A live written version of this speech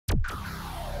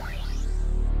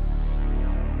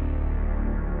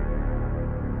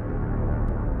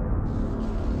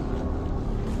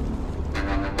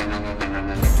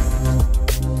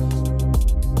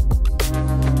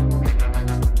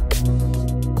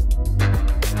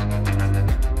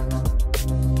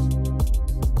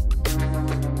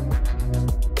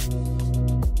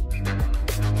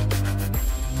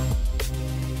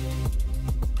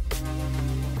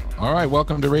right,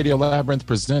 welcome to Radio Labyrinth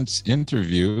Presents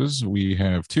Interviews. We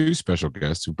have two special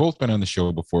guests who've both been on the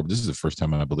show before, but this is the first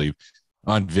time, I believe,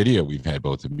 on video we've had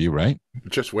both of you, right?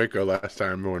 Just Waco last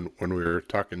time when we were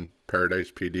talking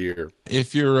Paradise PD.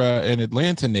 If you're an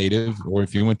Atlanta native, or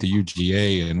if you went to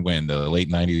UGA in the late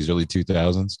 90s, early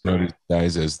 2000s, know these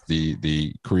guys as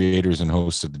the creators and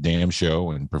hosts of the Damn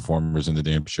Show and performers in the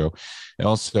Damn Show. And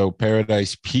also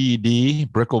Paradise PD,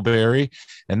 Brickleberry,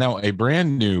 and now a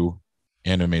brand new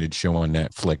animated show on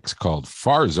Netflix called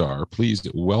Farzar. Please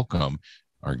welcome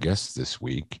our guests this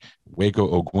week,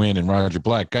 WacoOGuin and Roger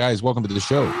Black. Guys, welcome to the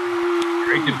show.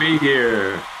 Great to be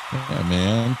here. Yeah,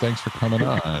 man. Thanks for coming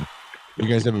on. You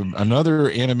guys have another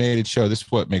animated show. This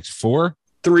is what makes four?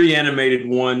 Three animated,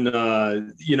 one,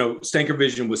 Stanker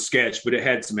Vision was sketch, but it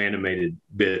had some animated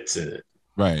bits in it.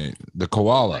 Right. The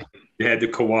koala. It had the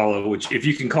koala, which if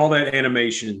you can call that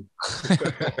animation.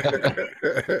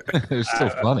 It's so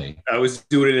funny. I was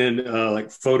doing it in like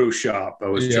Photoshop. I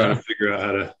was trying to figure out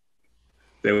how to.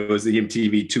 That was the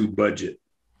MTV2 budget.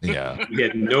 Yeah. We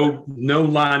had no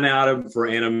line item for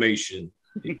animation.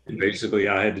 And basically,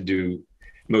 I had to do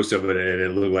most of it, and it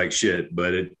looked like shit,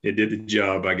 but it did the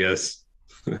job, I guess.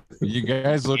 You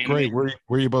guys look great. Where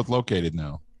are you both located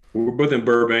now? We're both in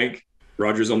Burbank.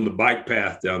 Roger's on the bike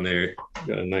path down there.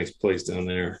 Got a nice place down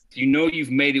there. You know you've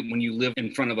made it when you live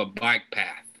in front of a bike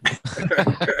path.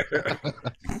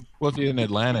 Well, if you're in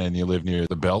Atlanta and you live near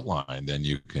the Beltline, then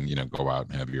you can, go out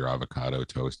and have your avocado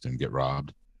toast and get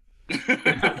robbed.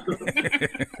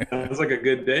 Sounds like a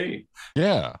good day.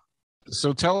 Yeah.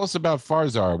 So tell us about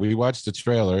Farzar. We watched the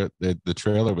trailer. The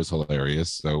trailer was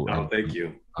hilarious. So thank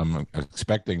you. I'm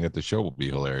expecting that the show will be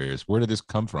hilarious. Where did this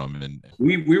come from? And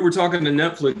we were talking to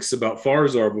Netflix about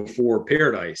Farzar before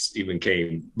Paradise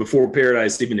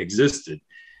even existed.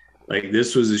 Like,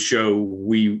 this was a show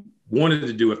we wanted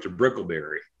to do after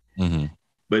Brickleberry,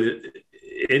 but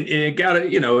it got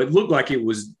it. It looked like it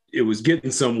was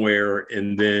getting somewhere,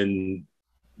 and then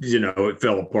it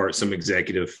fell apart. Some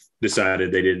executive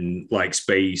decided they didn't like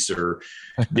space or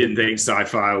didn't think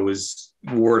sci-fi was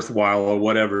worthwhile or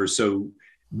whatever. So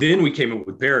then we came up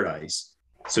with Paradise.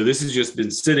 So this has just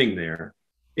been sitting there,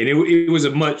 and it was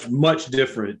a much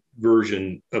different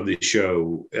version of the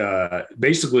show.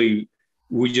 Basically,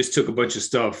 we just took a bunch of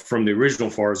stuff from the original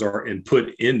Farzar and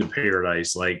put into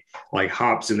Paradise, like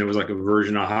hops, and there was like a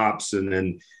version of hops, and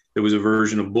then there was a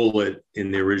version of bullet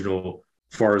in the original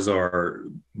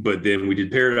Farzar. But then we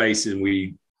did Paradise, and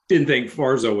we didn't think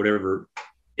Farzar would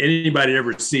anybody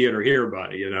ever see it or hear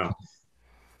about it,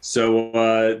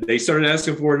 So they started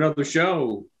asking for another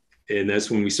show, and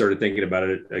that's when we started thinking about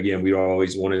it again. We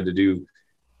always wanted to do,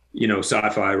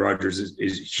 sci-fi. Rogers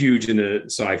is huge into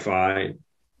sci-fi.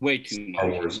 Way too much.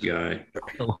 Star Wars guy.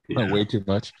 Way too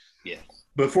much. Yeah.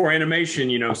 But for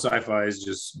animation, sci-fi is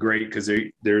just great because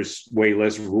there's way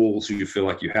less rules you feel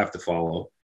like you have to follow.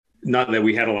 Not that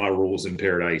we had a lot of rules in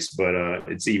Paradise, but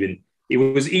it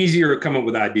was easier to come up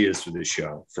with ideas for this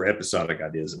show, for episodic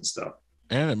ideas and stuff.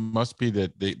 And it must be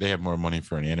that they have more money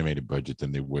for an animated budget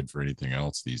than they would for anything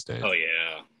else these days. Oh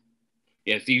yeah.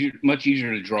 Yeah, it's much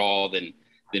easier to draw than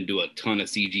do a ton of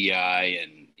CGI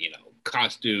and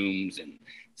costumes and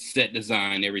set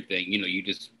design, everything. You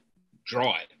just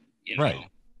draw it. Right.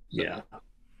 Yeah.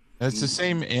 That's the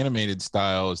same animated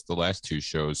style as the last two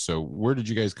shows. So where did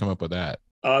you guys come up with that?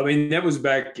 I mean, that was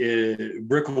back in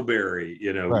Brickleberry.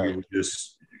 Right. We were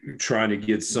just trying to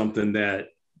get something that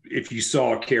if you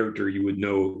saw a character, you would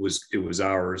know it was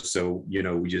ours. So,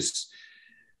 we just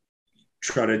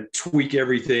try to tweak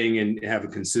everything and have a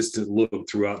consistent look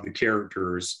throughout the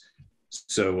characters.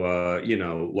 So,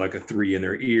 like a 3 in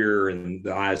their ear and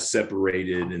the eyes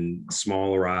separated and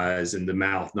smaller eyes and the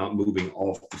mouth not moving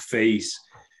off the face,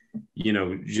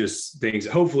 just things.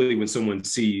 Hopefully when someone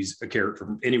sees a character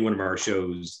from any one of our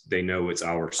shows, they know it's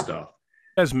our stuff.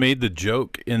 You guys made the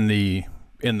joke in the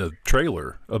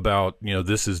trailer about,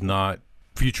 this is not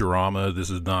Futurama, this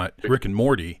is not Rick and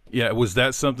Morty. Yeah, was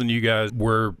that something you guys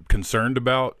were concerned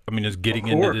about? I mean, is getting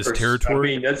into this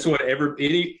territory? I mean, that's what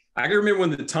I can remember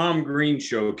when the Tom Green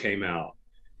show came out,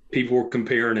 people were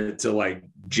comparing it to like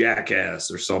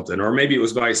Jackass or something, or maybe it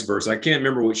was vice versa. I can't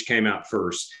remember which came out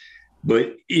first,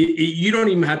 but you don't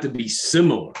even have to be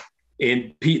similar.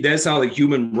 And that's how the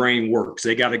human brain works.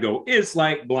 They got to go, it's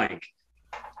like blank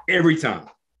every time.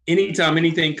 Anytime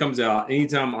anything comes out,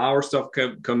 anytime our stuff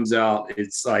comes out,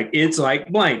 it's like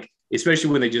blank, especially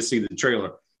when they just see the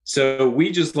trailer. So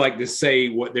we just like to say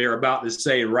what they're about to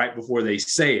say right before they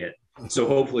say it. So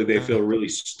hopefully they feel really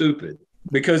stupid,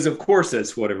 because of course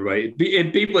that's what everybody,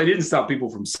 and people, it didn't stop people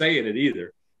from saying it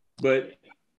either. But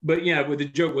but yeah, but the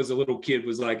joke was a little kid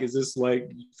was like, is this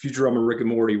like Futurama, Rick and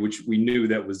Morty, which we knew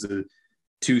that was the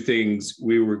two things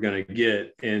we were going to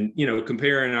get. And, you know,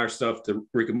 comparing our stuff to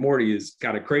Rick and Morty is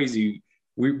kind of crazy.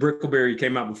 Brickleberry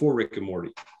came out before Rick and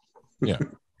Morty. Yeah.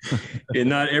 And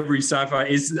not every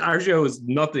sci-fi our show is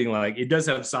nothing like, it does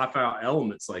have sci-fi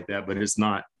elements like that, but it's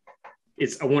not,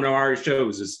 it's one of our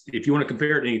shows is, if you want to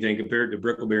compare it to anything, compare it to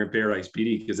Brickleberry and Paradise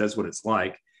PD, because that's what it's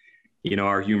like. You know,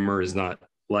 our humor is not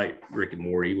like Rick and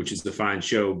Morty, which is a fine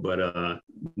show, but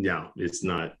no, it's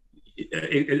not.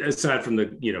 Aside from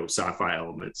the, you know, sci-fi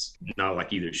elements, not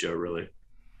like either show really.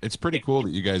 It's pretty cool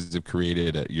that you guys have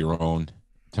created your own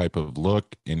type of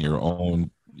look in your own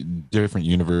different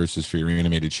universes for your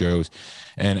animated shows.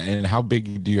 And how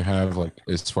big do you have, like,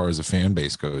 as far as the fan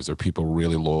base goes? Are people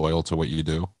really loyal to what you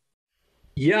do?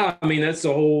 Yeah, I mean, that's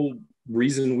the whole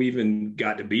reason we even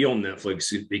got to be on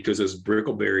Netflix, because as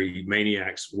Brickleberry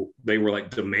maniacs, they were like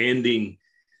demanding,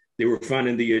 they were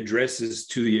finding the addresses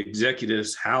to the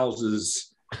executives'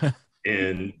 houses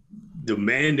and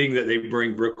demanding that they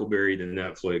bring Brickleberry to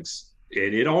Netflix.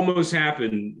 And it almost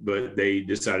happened, but they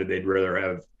decided they'd rather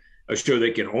have a show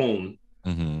they can own,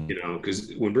 you know,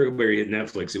 because when Brickleberry hit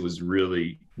Netflix, it was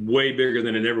really way bigger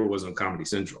than it ever was on Comedy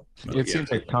Central. It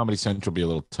seems like Comedy Central be a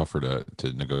little tougher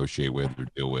to negotiate with or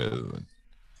deal with.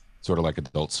 Sort of like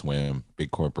Adult Swim,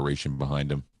 big corporation behind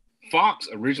them. Fox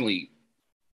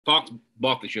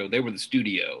bought the show. They were the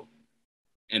studio,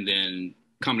 and then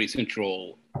Comedy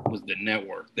Central was the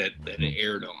network that it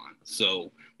aired on.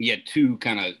 So we had two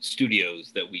kind of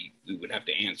studios that we would have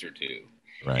to answer to.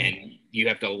 Right. And you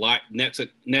have to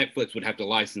Netflix would have to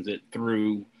license it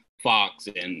through Fox,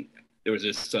 and there was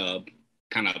this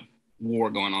kind of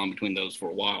war going on between those for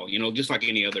a while, you know, just like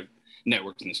any other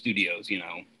networks and studios, you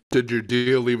know. Did your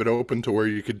deal leave it open to where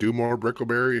you could do more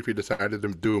Brickleberry if you decided to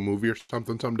do a movie or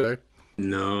something someday?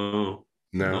 No,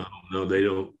 they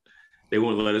don't. They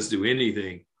won't let us do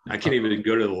anything. I can't even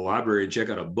go to the library and check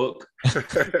out a book.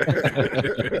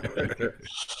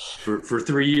 For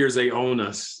 3 years, they own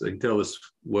us. They tell us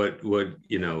what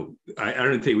you know. I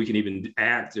don't think we can even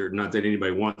act, or not that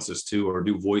anybody wants us to, or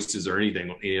do voices or anything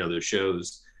on any other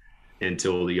shows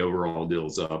until the overall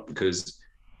deal's up. Because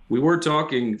we were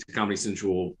talking to Comedy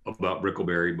Central about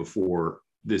Brickleberry before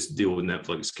this deal with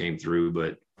Netflix came through,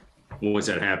 but once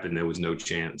that happened, there was no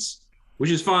chance,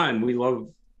 which is fine. We love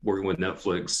working with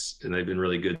Netflix, and they've been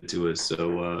really good to us.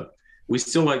 So we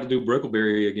still like to do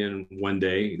Brickleberry again one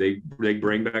day. They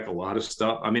bring back a lot of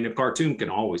stuff. I mean, a cartoon can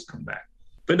always come back.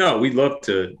 But no, we'd love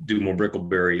to do more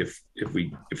Brickleberry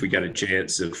if we got a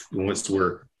chance. If once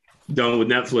we're done with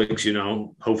Netflix, you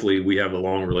know, hopefully we have a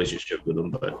long relationship with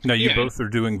them. But now you both are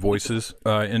doing voices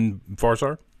in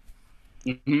Farzar?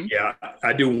 Mm-hmm. Yeah,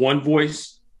 I do one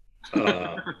voice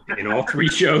in all three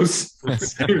shows.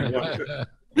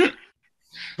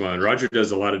 Come on, Roger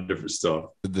does a lot of different stuff.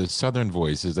 The Southern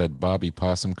voice, is that Bobby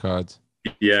Possum Cods?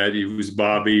 Yeah, it was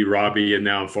Bobby, Robbie, and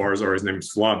now Farzar, his name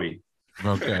is Flobby.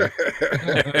 Okay.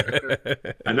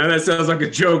 I know that sounds like a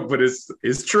joke, but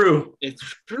it's true. It's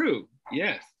true.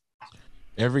 Yes.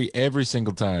 Every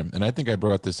single time. And I think I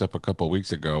brought this up a couple of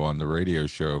weeks ago on the radio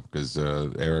show, because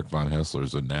Eric Von Hessler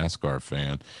is a NASCAR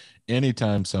fan.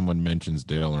 Anytime someone mentions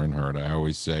Dale Earnhardt, I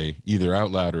always say, either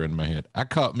out loud or in my head, I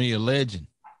caught me a legend.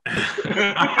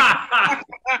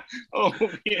 Oh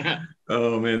yeah.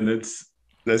 Oh man,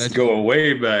 that's going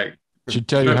way back. Should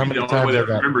tell you how many times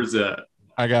remembers that.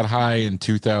 I got high in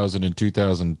 2000 and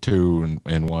 2002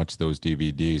 and watched those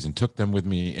DVDs and took them with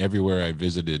me everywhere I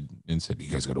visited and said, "You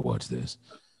guys got to watch this."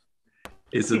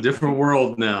 It's a different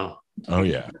world now. Oh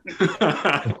yeah.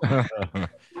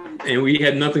 And we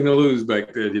had nothing to lose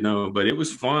back then, you know. But it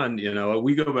was fun, you know.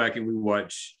 We go back and we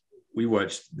watch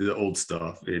the old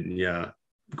stuff, and yeah.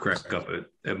 Crack up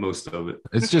at most of it.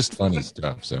 It's just funny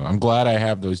stuff. So I'm glad I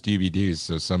have those DVDs,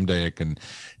 so someday I can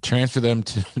transfer them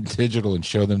to digital and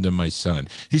show them to my son.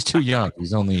 He's too young.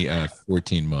 He's only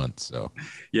 14 months. So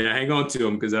yeah, hang on to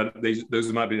them, because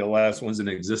those might be the last ones in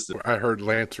existence. I heard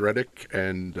Lance Reddick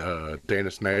and Dana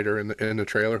Snyder in the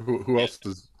trailer. Who else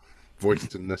is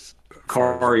voiced in this?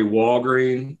 Kari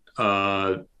Walgreen,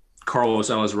 Carlos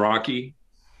Alazraqui,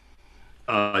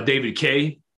 David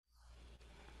Kay,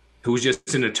 who was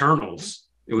just in Eternals.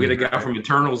 We get a guy from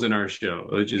Eternals in our show,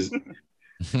 which is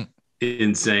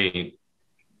insane.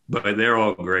 But they're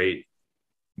all great.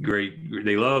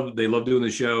 They love doing the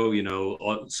show. You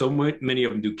know, so many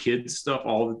of them do kids stuff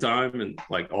all the time and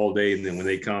like all day. And then when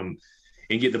they come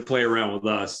and get to play around with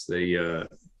us, they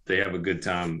have a good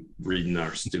time reading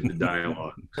our stupid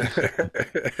dialogue.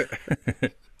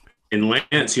 And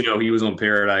Lance, you know, he was on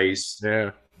Paradise. Yeah.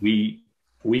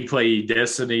 we play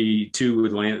Destiny 2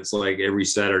 with Lance like every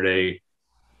Saturday,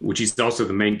 which he's also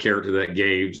the main character of that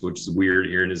game, which is weird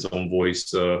hearing his own voice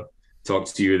talk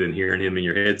to you than hearing him in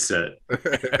your headset.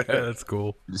 That's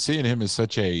cool. Seeing him as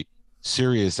such a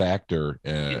serious actor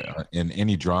in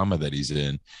any drama that he's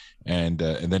in, and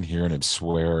then hearing him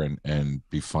swear and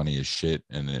be funny as shit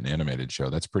in an animated show,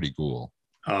 that's pretty cool.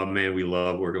 Oh man, we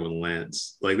love working with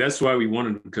Lance. Like that's why we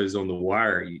wanted him, because on The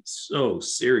Wire he's so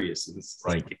serious. And it's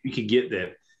like if you could get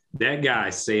that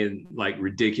guy saying like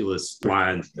ridiculous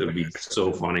lines, that would be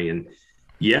so funny. And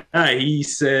yeah, he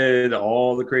said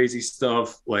all the crazy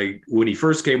stuff. Like when he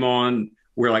first came on,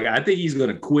 we're like, I think he's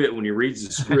gonna quit when he reads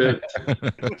the script.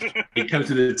 He comes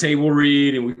to the table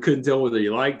read, and we couldn't tell whether he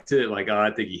liked it. Like, oh,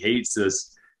 I think he hates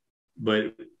us.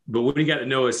 But when he got to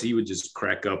know us, he would just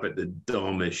crack up at the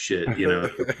dumbest shit,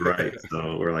 right?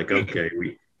 So we're like, okay,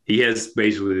 he has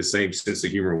basically the same sense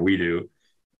of humor we do.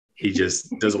 He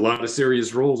just does a lot of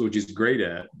serious roles, which he's great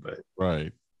at. But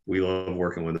right, we love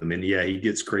working with him, and yeah, he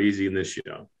gets crazy in this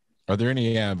show. Are there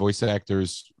any voice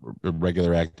actors, or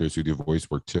regular actors who do voice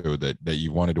work too, that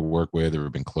you wanted to work with or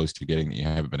have been close to getting that you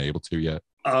haven't been able to yet?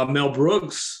 Mel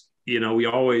Brooks, we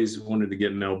always wanted to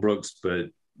get Mel Brooks, but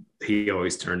he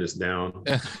always turned us down.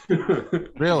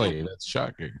 Really? That's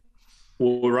shocking.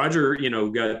 Well, Roger,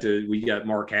 we got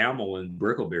Mark Hamill and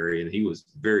Brickleberry, and he was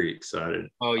very excited.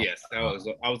 Oh yes, I was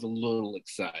a little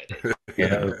excited.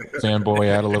 Yeah,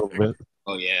 fanboy out a little bit.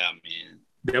 Oh yeah, man.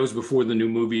 That was before the new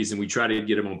movies, and we tried to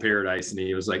get him on Paradise, and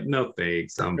he was like, "No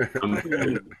thanks, I'm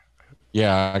good."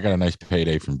 Yeah, I got a nice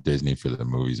payday from Disney for the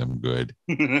movies. I'm good.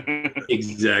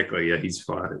 Exactly. Yeah, he's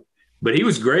fine. But he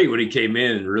was great when he came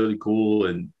in, and really cool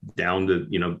and down to,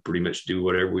 pretty much do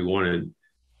whatever we wanted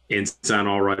and sign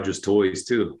all Roger's toys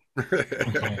too.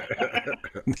 That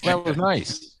was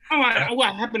nice.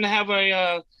 I happen to have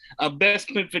a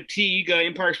Bestman fatigue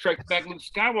Empire Strikes Back Luke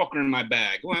Skywalker in my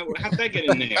bag. How'd that get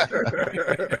in there?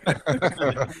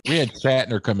 We had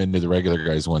Shatner come into the regular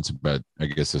guys once about, I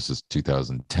guess this is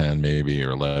 2010 maybe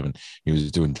or 11. He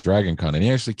was doing Dragon Con, and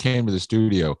he actually came to the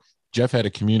studio. Jeff had a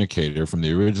communicator from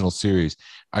the original series.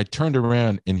 I turned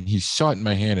around and he saw it in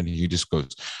my hand, and he just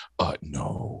goes,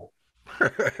 no.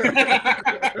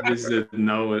 He said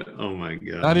no. Oh my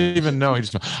God. Not even no. He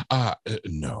just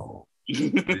no.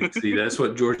 See, that's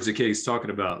what George Takei's talking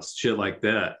about. Shit like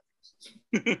that.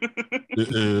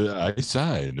 I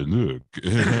signed. Look.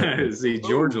 See,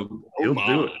 George he'll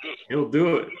do it. He'll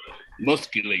do it.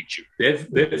 Musculature.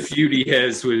 That feud he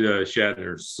has with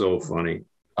Shatner is so funny.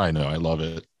 I know. I love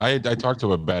it. I talked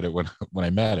to him about it when I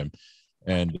met him.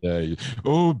 And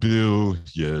Bill,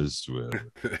 yes, well.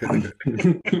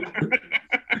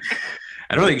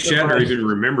 I don't think Shatner even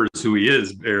remembers who he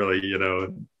is, barely,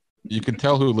 You can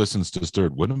tell who listens to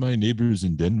Stern. One of my neighbors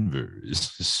in Denver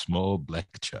is a small black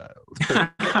child.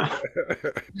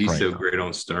 He's so great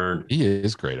on Stern. He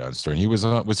is great on Stern. He was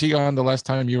on. Was he on the last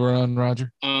time you were on,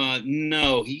 Roger?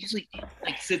 No. He usually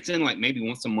sits in maybe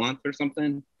once a month or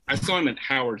something. I saw him at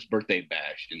Howard's birthday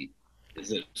bash, and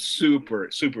is a super,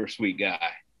 super sweet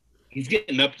guy. He's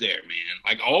getting up there, man.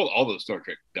 Like all those Star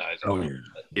Trek guys are.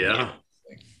 Yeah.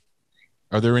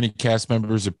 Are there any cast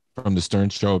members from the Stern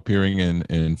Show appearing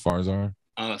in Farzar?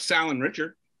 Sal and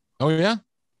Richard. Oh yeah.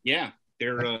 Yeah,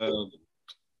 they're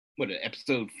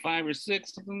episode 5 or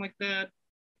 6, something like that.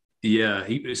 Yeah,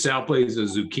 Sal plays a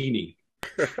zucchini.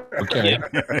 Okay.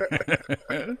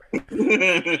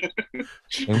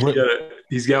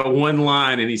 He's got one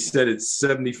line, and he said it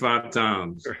 75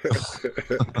 times.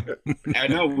 I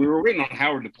know we were waiting on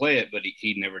Howard to play it, but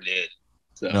he never did.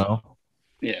 So no.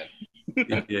 Yeah.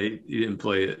 Yeah, he didn't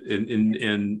play it,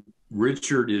 and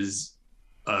Richard is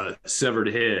severed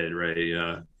head, right?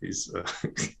 Yeah, it's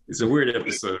a weird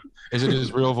episode. Is it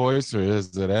his real voice or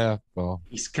is it Apple?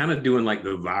 He's kind of doing like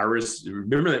the virus.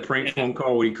 Remember that prank phone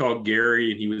call when he called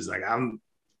Gary and he was like, "I'm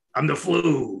the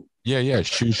flu." Yeah,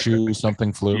 shoo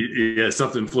something flu. Yeah,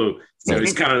 something flu. So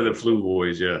he's kind of the flu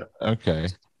voice. Yeah. Okay.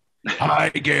 Hi,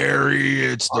 Gary.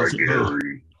 It's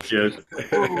Gary. Yeah.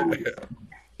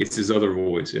 It's his other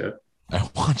voice. Yeah. I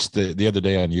watched the other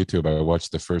day on YouTube. I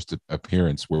watched the first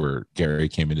appearance where Gary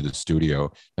came into the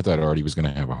studio. I thought Artie was going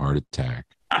to have a heart attack.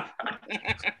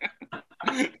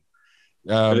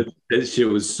 That shit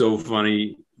was so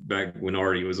funny back when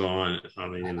Artie was on. I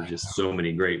mean, it was just so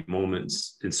many great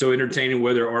moments and so entertaining.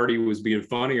 Whether Artie was being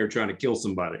funny or trying to kill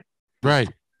somebody. Right.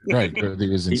 He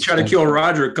tried to kill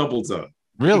Roger a couple times.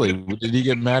 Really? Did he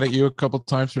get mad at you a couple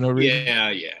times for no reason?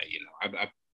 Yeah.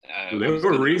 There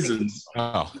were reasons.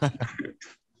 Oh.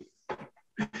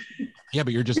 Yeah,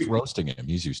 but you're just roasting him.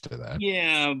 He's used to that.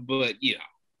 Yeah, but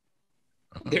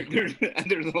There's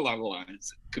a lot of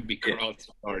lines could be crossed.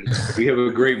 We have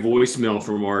a great voicemail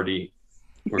from Artie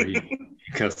where he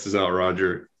cusses out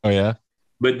Roger. Oh yeah.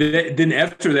 But then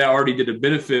after that, Artie did a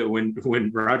benefit when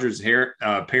Roger's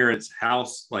parents'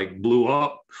 house like blew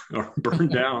up or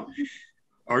burned down.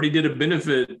 Artie did a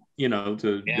benefit,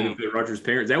 to benefit Roger's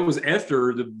parents. That was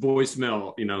after the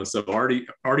voicemail, So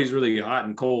Artie's really hot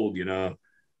and cold,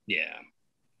 Yeah.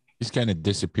 He's kind of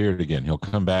disappeared again. He'll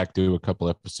come back, do a couple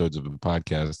episodes of a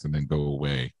podcast, and then go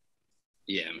away.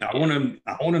 Yeah. I want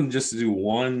him just to do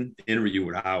one interview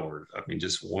with Howard. I mean,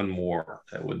 just one more.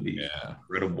 That would be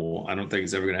incredible. I don't think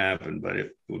it's ever going to happen, but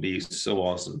it would be so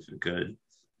awesome if it could.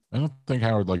 I don't think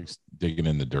Howard likes digging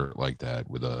in the dirt like that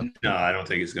with a. No, I don't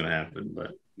think it's going to happen,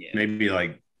 but maybe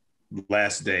like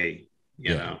last day,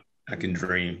 I can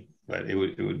dream, but it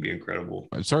would be incredible.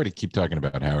 I'm sorry to keep talking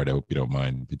about Howard. I hope you don't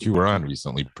mind, but you were on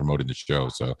recently promoting the show.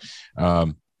 So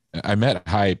I met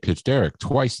High Pitched Eric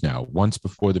twice now, once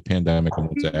before the pandemic and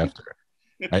once after.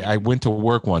 I went to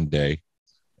work one day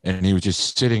and he was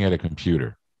just sitting at a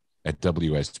computer at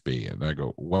WSB. And I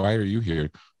go, why are you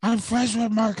here? I'm friends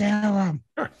with Mark Aram.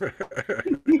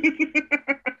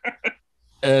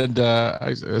 And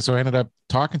so I ended up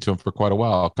talking to him for quite a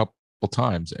while, a couple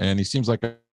times. And he seems like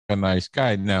a nice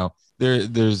guy. Now,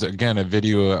 there's, again, a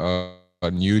video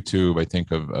on YouTube, I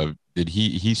think, of did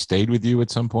he stayed with you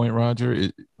at some point, Roger?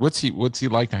 What's he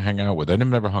like to hang out with? I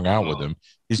never hung out with him.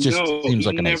 He's just seems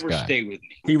like a nice guy. He never stayed with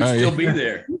me. He would still be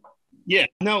there. Yeah,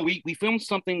 no, we filmed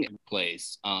something in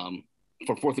place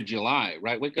for 4th of July,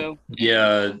 right, Waco?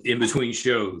 Yeah, in between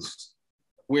shows.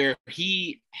 Where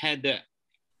he had to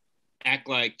act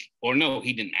like, or no,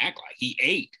 he didn't act like, he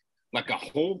ate like a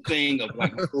whole thing of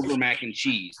like silver mac and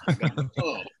cheese.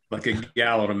 Like a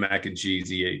gallon of mac and cheese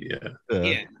he ate,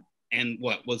 yeah. And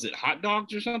what was it, hot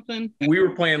dogs or something? We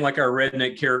were playing like our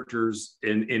redneck characters,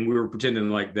 and we were pretending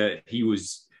like that he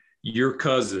was your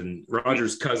cousin,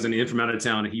 Roger's cousin, in from out of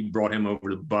town. And he brought him over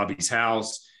to Bobby's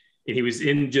house, and he was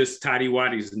in just tidy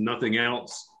whities and nothing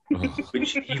else. But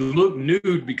he looked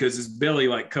nude because his belly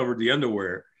like covered the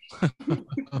underwear.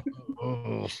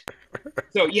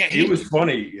 So yeah, it was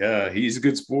funny. Yeah, he's a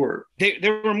good sport. They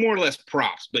were more or less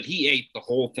props, but he ate the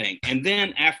whole thing. And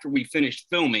then after we finished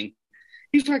filming,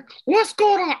 he's like, let's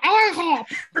go to IHOP.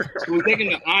 So we're taking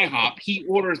to IHOP. He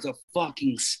orders a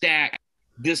fucking stack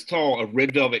this tall of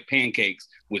red velvet pancakes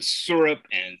with syrup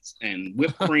and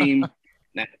whipped cream.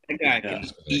 That guy can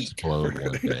eat. Explode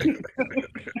one day.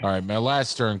 All right, my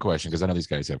last stern question, because I know these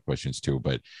guys have questions too,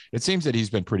 but it seems that he's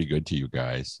been pretty good to you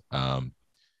guys,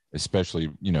 especially,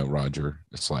 Roger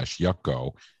 /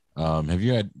 Yucko. Have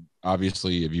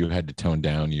you had to tone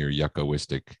down your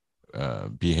Yuckoistic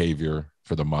behavior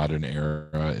for the modern era,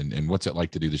 and what's it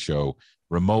like to do the show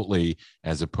remotely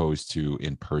as opposed to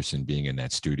in person, being in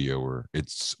that studio where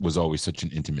was always such an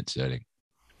intimate setting?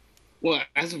 Well,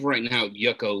 as of right now,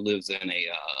 Yucko lives in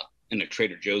a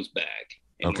Trader Joe's bag.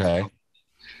 Okay.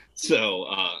 So,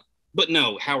 but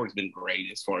no, Howard's been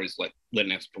great as far as like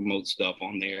letting us promote stuff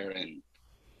on there, and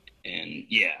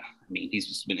yeah, I mean, he's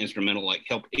just been instrumental, like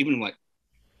help even like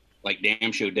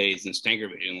Damn Show days and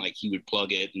Stankervision, like he would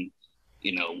plug it, and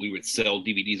we would sell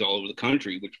DVDs all over the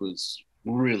country, which was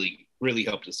really, really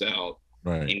helped us out.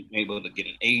 Right. And able to get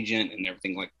an agent and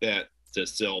everything like that to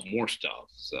sell more stuff.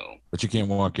 So, but you can't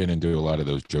walk in and do a lot of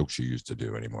those jokes you used to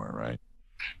do anymore, right?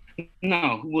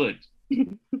 No, who would?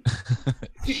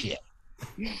 Shit.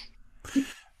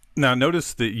 Now,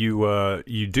 notice that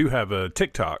you do have a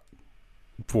TikTok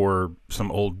for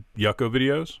some old Yucko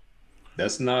videos.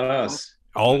 That's not us.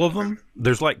 All of them?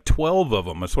 There's like 12 of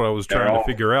them. That's what I was trying to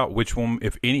figure out. Which one,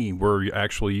 if any, were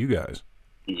actually you guys?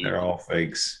 They're all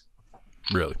fakes.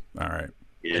 Really? All right.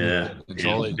 Yeah.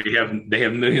 They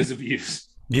have millions of views.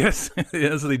 Yes,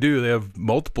 yes, they do. They have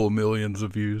multiple millions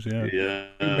of views. Yeah. Yeah.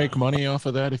 You make money off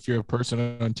of that if you're a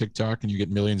person on TikTok and you get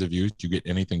millions of views. Do you get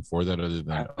anything for that other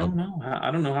than? I don't know.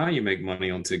 I don't know how you make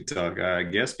money on TikTok. I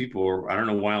guess people I don't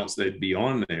know why else they'd be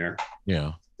on there.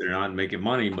 Yeah. They're not making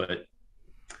money, but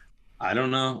I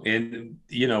don't know. And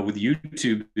with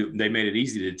YouTube, they made it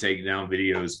easy to take down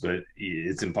videos, but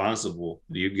it's impossible.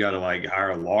 You've got to like hire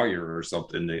a lawyer or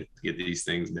something to get these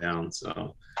things down.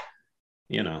 So,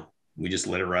 we just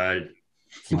let it ride.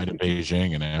 Fly to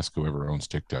Beijing and ask whoever owns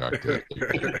TikTok.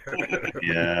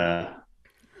 Yeah.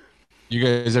 You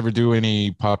guys ever do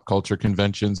any pop culture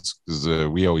conventions? Because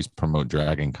we always promote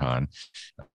Dragon Con.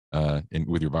 And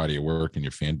with your body of work and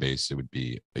your fan base, it would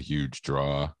be a huge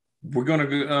draw. We're going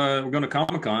to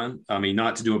Comic-Con. I mean,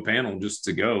 not to do a panel, just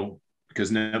to go, because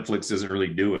Netflix doesn't really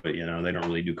do it. They don't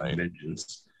really do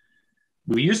conventions.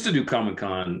 We used to do Comic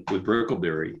Con with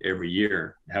Brickleberry every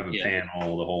year, have a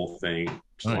panel, the whole thing.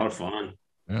 It's a lot of fun.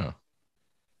 Yeah.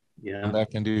 Yeah. Come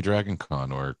back and do Dragon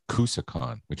Con or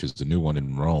CusaCon, which is the new one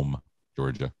in Rome,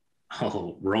 Georgia.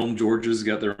 Oh, Rome, Georgia's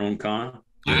got their own con.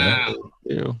 Yeah.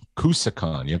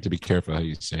 CusaCon. You have to be careful how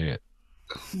you say it.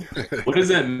 What does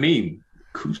that mean?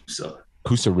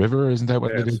 Coosa River, isn't that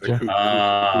what it is?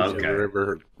 Coosa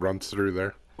River runs through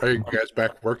there. Are you guys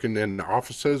back working in the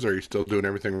offices, or are you still doing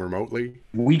everything remotely?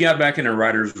 We got back in a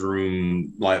writer's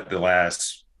room like the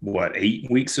last, 8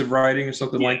 weeks of writing or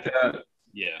something like that?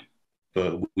 Yeah.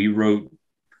 But we wrote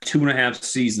 2.5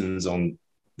 seasons on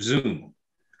Zoom.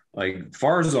 Like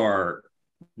Farzar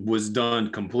was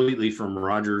done completely from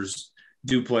Roger's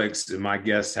duplex in my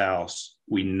guest house.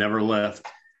 We never left.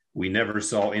 We never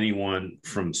saw anyone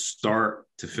from start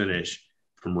to finish,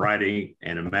 from writing,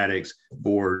 animatics,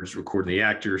 boards, recording the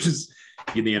actors,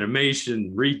 getting the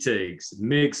animation, retakes,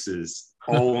 mixes,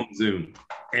 all on Zoom,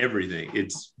 everything. I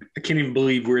can't even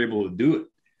believe we're able to do it.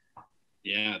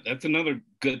 Yeah, that's another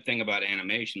good thing about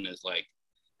animation is like,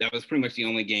 that was pretty much the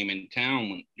only game in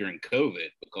town during COVID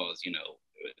because,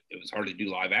 it was hard to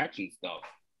do live action stuff,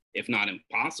 if not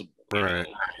impossible. Right.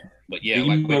 But yeah,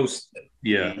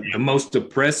 the most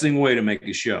depressing way to make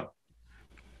a show.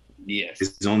 Yes.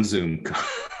 It's on Zoom.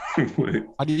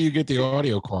 How do you get the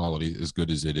audio quality as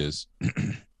good as it is?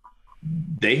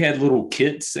 They had little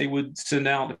kits they would send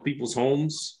out to people's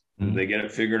homes. Mm-hmm. They get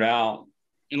it figured out.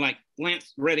 And like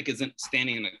Lance Reddick isn't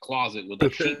standing in a closet with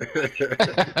a sheet.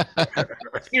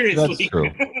 Seriously. That's true.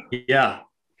 Yeah.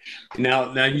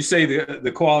 Now you say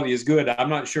the quality is good. I'm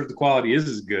not sure if the quality is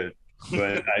as good,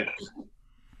 but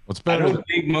I don't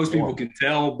think most people can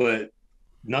tell, but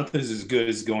nothing's as good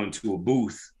as going to a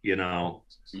booth,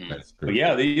 But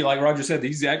yeah, like Roger said,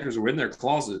 these actors were in their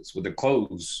closets with their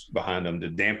clothes behind them to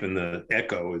dampen the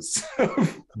echo and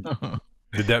stuff.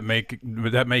 Would that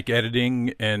make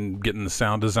editing and getting the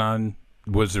sound design?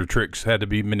 Was there tricks had to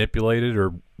be manipulated,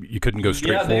 or you couldn't go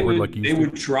straight forward like you used to? They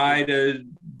would try to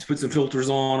put some filters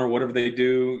on or whatever they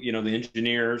do, the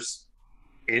engineers.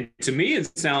 And to me,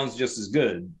 it sounds just as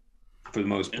good for the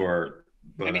most part.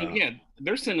 But, I mean, yeah,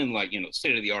 they're sending like,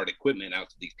 state-of-the-art equipment out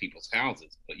to these people's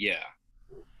houses. But yeah,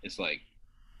 it's like,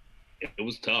 it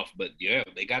was tough. But yeah,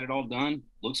 they got it all done.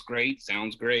 Looks great.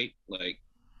 Sounds great. Like,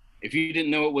 if you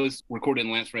didn't know it was recorded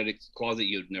in Lance Reddick's closet,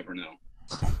 you'd never know.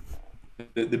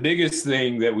 The biggest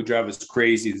thing that would drive us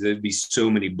crazy is there'd be so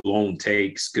many blown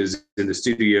takes because in the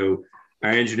studio, our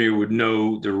engineer would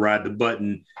know to ride the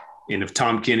button. And if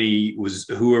Tom Kenny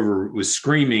whoever was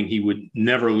screaming, he would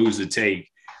never lose a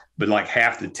take. But like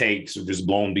half the takes were just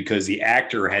blown because the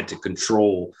actor had to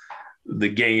control the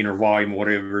gain or volume,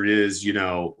 whatever it is,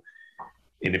 And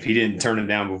if he didn't turn it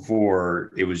down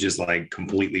before, it was just like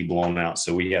completely blown out.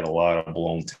 So we had a lot of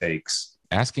blown takes.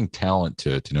 Asking talent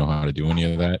to know how to do any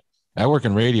of that. I work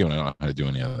in radio and I don't know how to do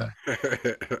any of that.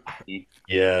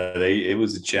 Yeah, it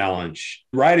was a challenge.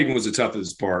 Writing was the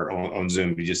toughest part on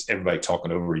Zoom. Just everybody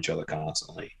talking over each other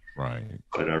constantly. Right.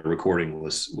 But recording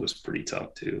was pretty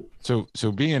tough too. So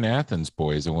being Athens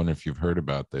boys, I wonder if you've heard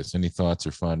about this. Any thoughts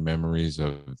or fond memories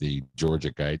of the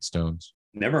Georgia Guidestones?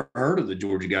 Never heard of the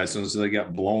Georgia Guidestones until they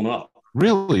got blown up.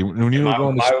 Really? When you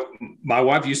were my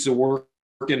wife used to work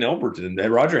in Elberton.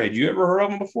 Roger, had you ever heard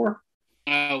of them before?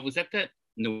 Was that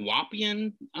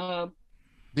Nawapian?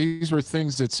 These were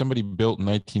things that somebody built in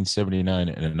 1979,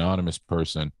 an anonymous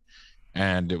person,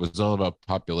 and it was all about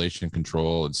population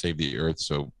control and save the earth.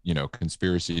 So,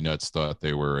 conspiracy nuts thought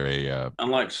they were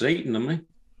unlike Satan, I mean.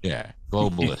 Yeah,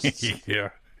 globalists. Yeah.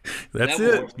 That's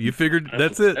it. You figured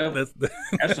that's it.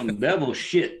 That's some devil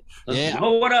shit. Yeah.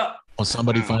 Blow what up. Well,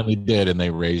 somebody finally did, and they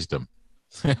raised them.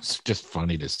 It's just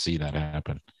funny to see that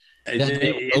happen.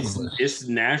 It's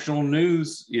national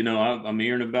news. I'm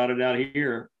hearing about it out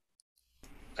here.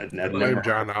 I'm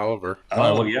John Oliver.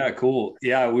 Oh, yeah, cool.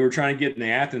 Yeah, we were trying to get in the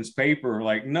Athens paper.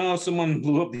 Like, no, someone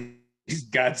blew up these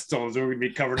Guidestones. We're going to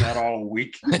be covering that all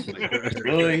week. Like,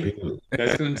 really?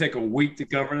 That's going to take a week to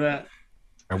cover that?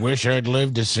 I wish I'd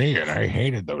lived to see it. I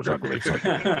hated those ugly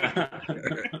fucking.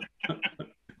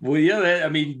 Well, yeah,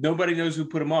 nobody knows who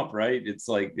put them up, right? It's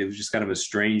like it was just kind of a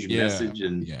strange message,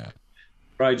 and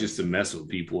probably just to mess with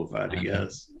people, if I had to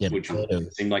guess. Yeah, which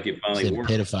seemed like it finally worked.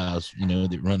 Pedophiles,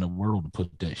 that run the world to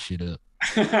put that shit up.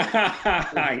 There's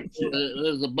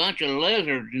a bunch of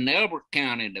lizards in Elbert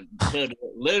County that put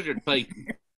lizard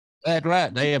people. That's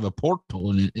right. They have a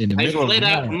portal in the middle. They slid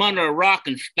out from under a rock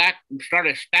and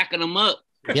started stacking them up.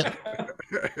 Yep.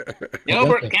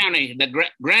 Elbert County, the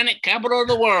granite capital of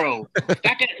the world.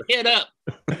 Stack that shit up.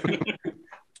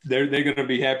 They're going to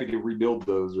be happy to rebuild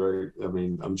those, right?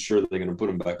 I'm sure they're going to put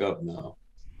them back up now.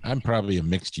 I'm probably a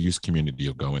mixed use community.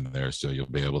 You'll go in there, so you'll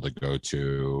be able to go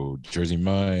to Jersey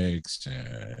Mike's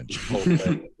and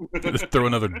Chipotle. Just throw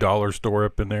another dollar store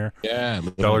up in there. Yeah,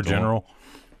 Dollar General.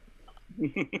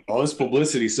 All this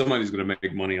publicity, somebody's going to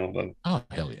make money off of. Oh,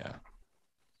 hell yeah.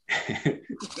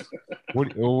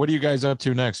 What are you guys up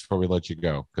to next before we let you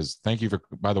go? Because thank you for,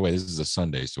 by the way, this is a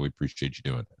Sunday, so we appreciate you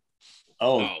doing it.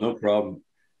 Oh, no problem.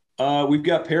 We've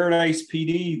got Paradise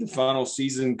PD, the final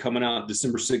season, coming out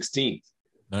December 16th.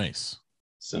 Nice.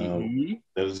 So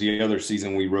that was the other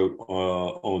season we wrote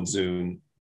on Zoom.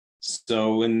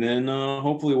 So, and then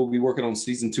hopefully we'll be working on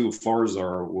season 2 of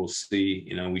Farzar. We'll see.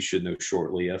 You know, we should know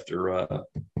shortly after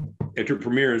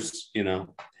premieres. You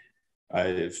know,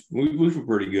 we feel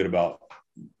pretty good about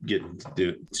getting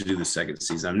to do the second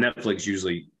season. Netflix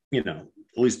usually, you know,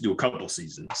 at least do a couple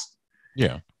seasons.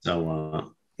 Yeah.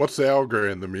 So, what's the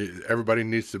algorithm? Everybody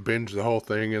needs to binge the whole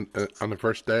thing on the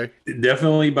first day?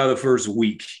 definitely by the first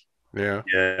week. Yeah.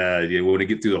 Yeah, you want to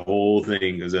get through the whole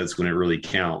thing because that's when it really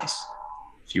counts.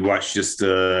 If you watch just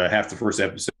half the first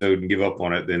episode and give up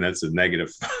on it, then that's a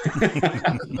negative.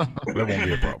 That won't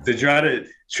be a problem. To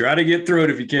try to get through it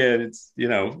if you can. It's, you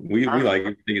know, we like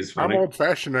everything is funny. I'm old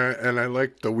fashioned and I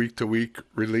like the week to week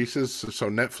releases. So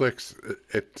Netflix,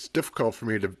 it's difficult for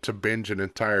me to binge an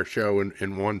entire show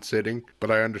in one sitting.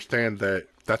 But I understand that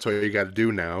that's what you got to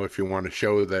do now if you want to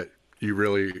show that you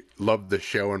really love the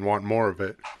show and want more of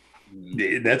it.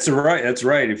 That's right. That's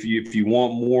right. If you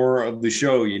want more of the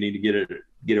show, you need to get it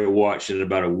watched in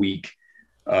about a week.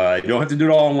 You don't have to do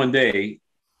it all in one day,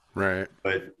 right?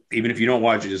 But even if you don't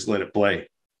watch it, just let it play.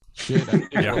 Shit,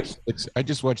 I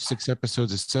just watched 6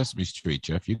 episodes of Sesame Street,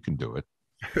 Jeff. You can do it.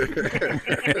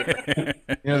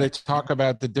 You know, they talk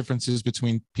about the differences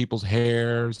between people's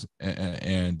hairs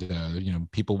and you know,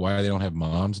 people, why they don't have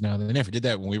moms now. They never did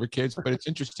that when we were kids, but it's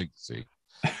interesting to see.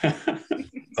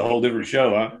 It's a whole different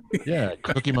show, huh? Yeah,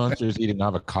 Cookie Monster's eating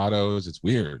avocados. It's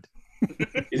weird.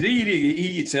 He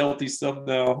eats healthy stuff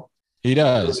now. He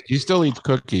does. He still eats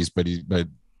cookies, but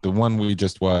the one we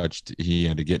just watched, he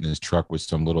had to get in his truck with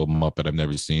some little Muppet I've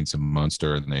never seen, some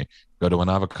monster, and they go to an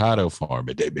avocado farm,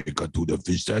 and they go to the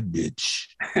fish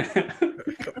sandwich.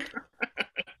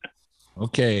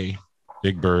 Okay.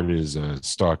 Big Bird is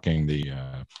stalking the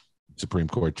Supreme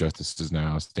Court justices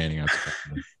now, standing outside.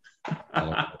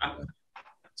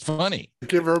 It's funny.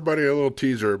 Give everybody a little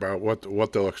teaser about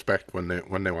what they'll expect when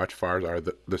they watch Farzar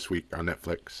this week on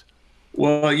Netflix.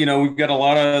 Well, you know, we've got a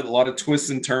lot of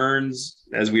twists and turns,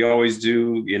 as we always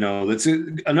do. You know, that's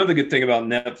another good thing about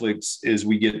Netflix is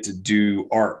we get to do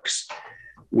arcs,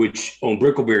 which on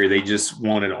Brickleberry they just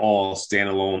wanted all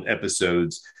standalone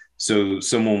episodes. So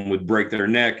someone would break their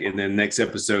neck, and then next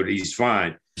episode he's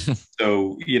fine.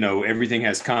 So, you know, everything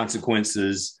has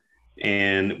consequences,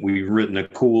 and we've written a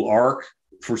cool arc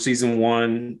for season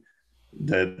 1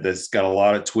 that's got a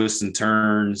lot of twists and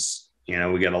turns. You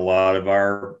know, we got a lot of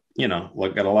our, you know,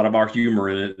 got a lot of our humor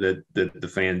in it that the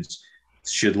fans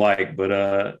should like.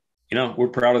 But you know, we're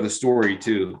proud of the story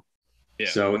too. Yeah.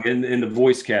 So and the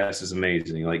voice cast is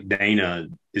amazing. Like Dana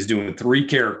is doing 3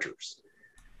 characters,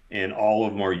 and all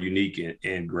of them are unique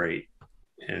and great.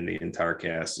 And the entire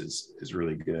cast is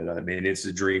really good. I mean, it's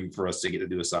a dream for us to get to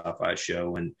do a sci-fi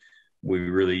show, and we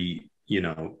really, you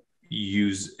know,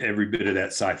 use every bit of that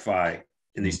sci-fi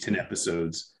in these 10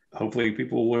 episodes. Hopefully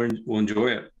people will enjoy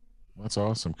it. That's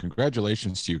awesome.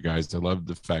 Congratulations to you guys. I love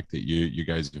the fact that you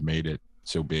guys have made it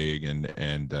so big, and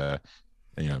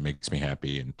you know, it makes me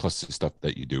happy. And plus the stuff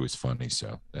that you do is funny.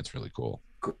 So that's really cool.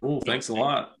 Cool. Thanks a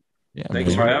lot. Yeah.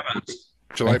 Thanks for having us.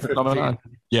 July 15th.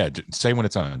 Yeah. Say when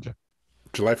it's on, Jeff.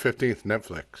 July 15th,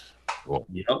 Netflix. Cool.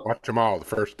 Yep. Watch them all the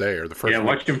first day or the first week.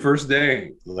 Watch them first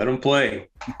day. Let them play.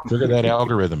 Look at that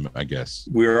algorithm, I guess.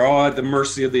 We're all at the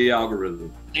mercy of the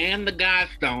algorithm. And the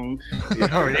Godstones.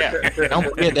 Oh, yeah. Don't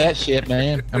forget that shit,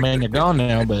 man. I mean, they're gone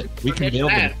now, but we can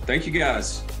build them. Thank you,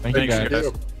 guys. Thank you, guys.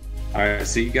 All right.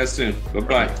 See you guys soon.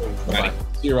 Bye-bye. Bye-bye.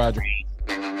 See you, Roger.